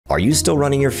Are you still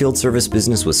running your field service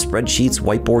business with spreadsheets,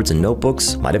 whiteboards, and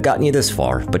notebooks? Might have gotten you this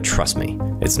far, but trust me,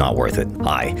 it's not worth it.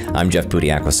 Hi, I'm Jeff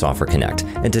Budiak with Software Connect,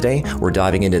 and today we're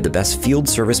diving into the best field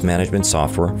service management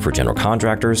software for general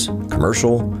contractors,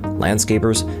 commercial,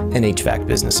 landscapers, and HVAC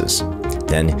businesses.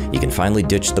 Then you can finally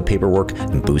ditch the paperwork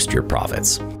and boost your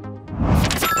profits.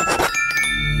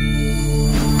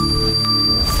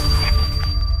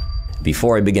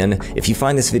 Before I begin, if you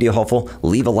find this video helpful,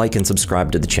 leave a like and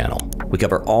subscribe to the channel. We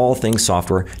cover all things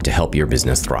software to help your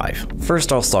business thrive.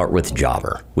 First, I'll start with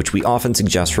Zuper, which we often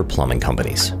suggest for plumbing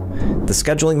companies. The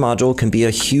scheduling module can be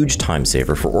a huge time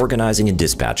saver for organizing and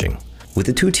dispatching. With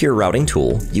a two-tier routing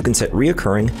tool, you can set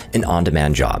reoccurring and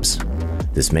on-demand jobs.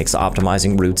 This makes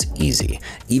optimizing routes easy,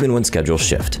 even when schedules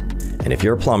shift. And if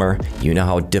you're a plumber, you know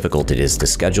how difficult it is to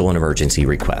schedule an emergency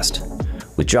request.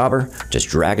 With Zuper, just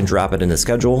drag and drop it in the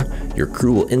schedule, your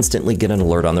crew will instantly get an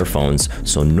alert on their phones,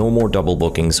 so no more double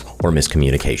bookings or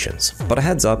miscommunications. But a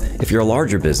heads up, if you're a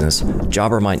larger business,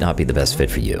 Zuper might not be the best fit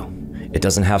for you. It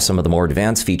doesn't have some of the more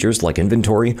advanced features like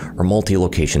inventory or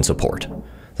multi-location support.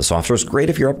 The software is great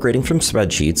if you're upgrading from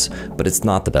spreadsheets, but it's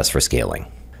not the best for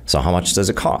scaling. So how much does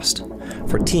it cost?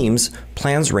 For teams,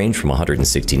 plans range from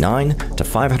 $169 to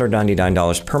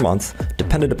 $599 per month,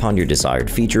 dependent upon your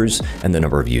desired features and the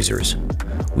number of users.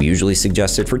 We usually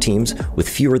suggest it for teams with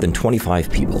fewer than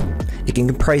 25 people. It can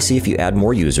get pricey if you add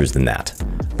more users than that.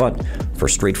 But for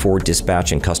straightforward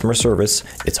dispatch and customer service,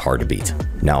 it's hard to beat.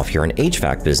 Now, if you're an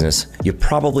HVAC business, you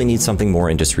probably need something more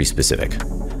industry specific.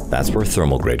 That's where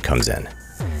ThermoGrid comes in.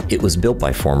 It was built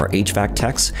by former HVAC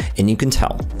techs, and you can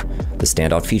tell. The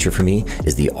standout feature for me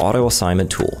is the auto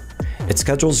assignment tool. It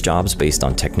schedules jobs based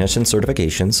on technician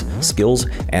certifications, skills,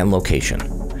 and location.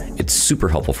 It's super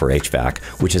helpful for HVAC,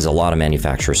 which has a lot of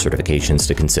manufacturer certifications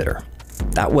to consider.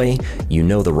 That way, you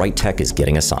know the right tech is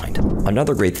getting assigned.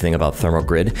 Another great thing about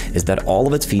ThermoGrid is that all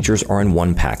of its features are in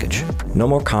one package. No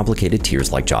more complicated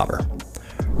tiers like Zuper.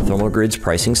 ThermoGrid's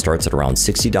pricing starts at around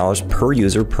 $60 per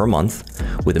user per month,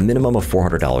 with a minimum of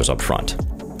 $400 up front.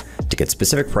 To get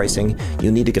specific pricing,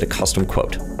 you'll need to get a custom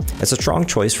quote. It's a strong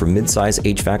choice for mid-size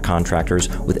HVAC contractors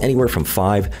with anywhere from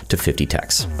 5 to 50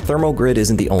 techs. ThermoGrid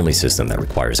isn't the only system that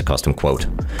requires a custom quote.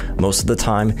 Most of the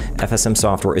time, FSM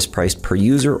software is priced per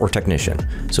user or technician,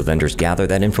 so vendors gather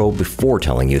that info before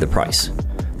telling you the price.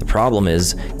 The problem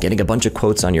is, getting a bunch of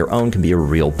quotes on your own can be a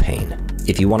real pain.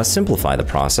 If you want to simplify the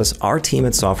process, our team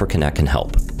at Software Connect can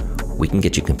help. We can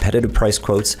get you competitive price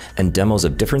quotes and demos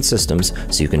of different systems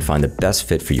so you can find the best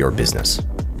fit for your business.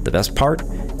 The best part?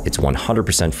 It's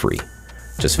 100% free.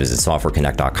 Just visit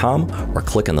softwareconnect.com or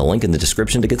click on the link in the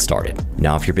description to get started.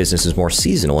 Now, if your business is more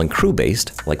seasonal and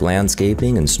crew-based, like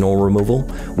landscaping and snow removal,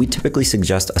 we typically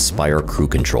suggest Aspire Crew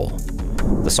Control.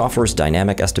 The software's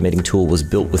dynamic estimating tool was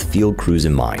built with field crews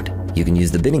in mind. You can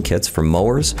use the bidding kits for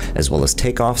mowers, as well as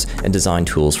takeoffs and design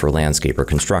tools for landscaper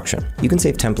construction. You can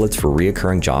save templates for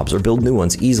reoccurring jobs or build new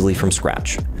ones easily from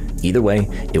scratch. Either way,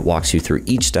 it walks you through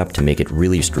each step to make it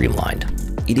really streamlined.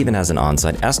 It even has an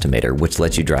on-site estimator, which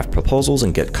lets you draft proposals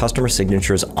and get customer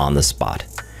signatures on the spot.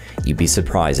 You'd be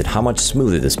surprised at how much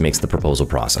smoother this makes the proposal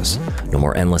process. No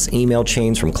more endless email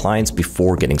chains from clients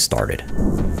before getting started.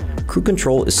 Crew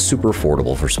Control is super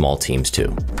affordable for small teams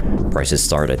too. Prices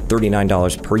start at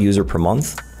 $39 per user per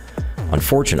month.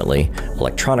 Unfortunately,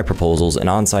 electronic proposals and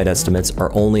on-site estimates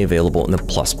are only available in the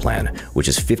Plus plan, which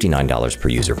is $59 per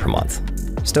user per month.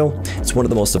 Still, it's one of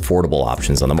the most affordable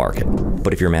options on the market.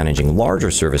 But if you're managing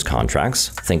larger service contracts,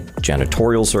 think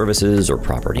janitorial services or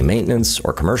property maintenance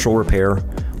or commercial repair,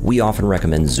 we often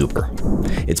recommend Zuper.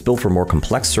 It's built for more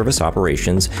complex service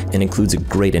operations and includes a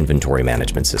great inventory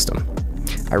management system.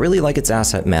 I really like its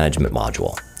asset management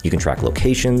module. You can track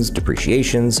locations,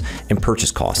 depreciations, and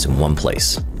purchase costs in one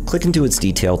place. Click into its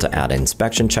detail to add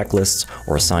inspection checklists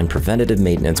or assign preventative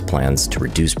maintenance plans to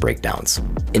reduce breakdowns.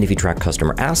 And if you track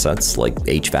customer assets like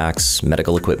HVACs,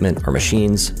 medical equipment, or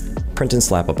machines, print and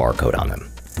slap a barcode on them.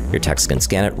 Your techs can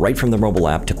scan it right from the mobile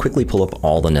app to quickly pull up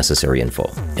all the necessary info.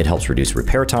 It helps reduce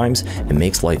repair times and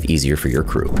makes life easier for your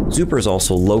crew. Zuper is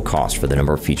also low cost for the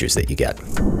number of features that you get.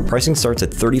 Pricing starts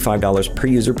at $35 per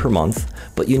user per month,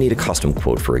 but you need a custom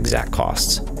quote for exact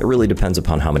costs. It really depends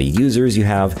upon how many users you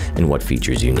have and what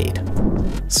features you need.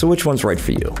 So which one's right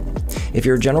for you? If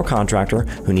you're a general contractor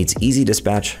who needs easy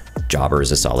dispatch, Zuper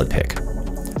is a solid pick.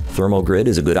 ThermoGrid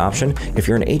is a good option if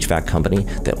you're an HVAC company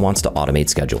that wants to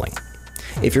automate scheduling.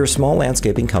 If you're a small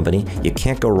landscaping company, you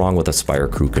can't go wrong with Aspire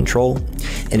Crew Control.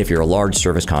 And if you're a large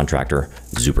service contractor,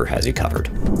 Zuper has you covered.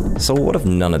 So what if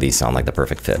none of these sound like the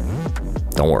perfect fit?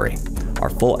 Don't worry. Our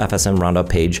full FSM Roundup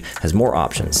page has more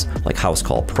options, like House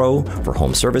Call Pro for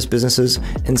home service businesses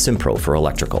and SimPro for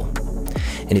electrical.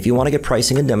 And if you want to get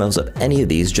pricing and demos of any of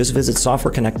these, just visit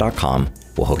softwareconnect.com.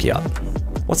 We'll hook you up.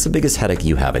 What's the biggest headache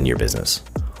you have in your business?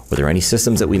 Were there any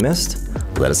systems that we missed?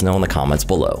 Let us know in the comments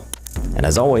below. And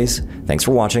as always, thanks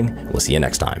for watching. We'll see you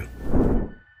next time.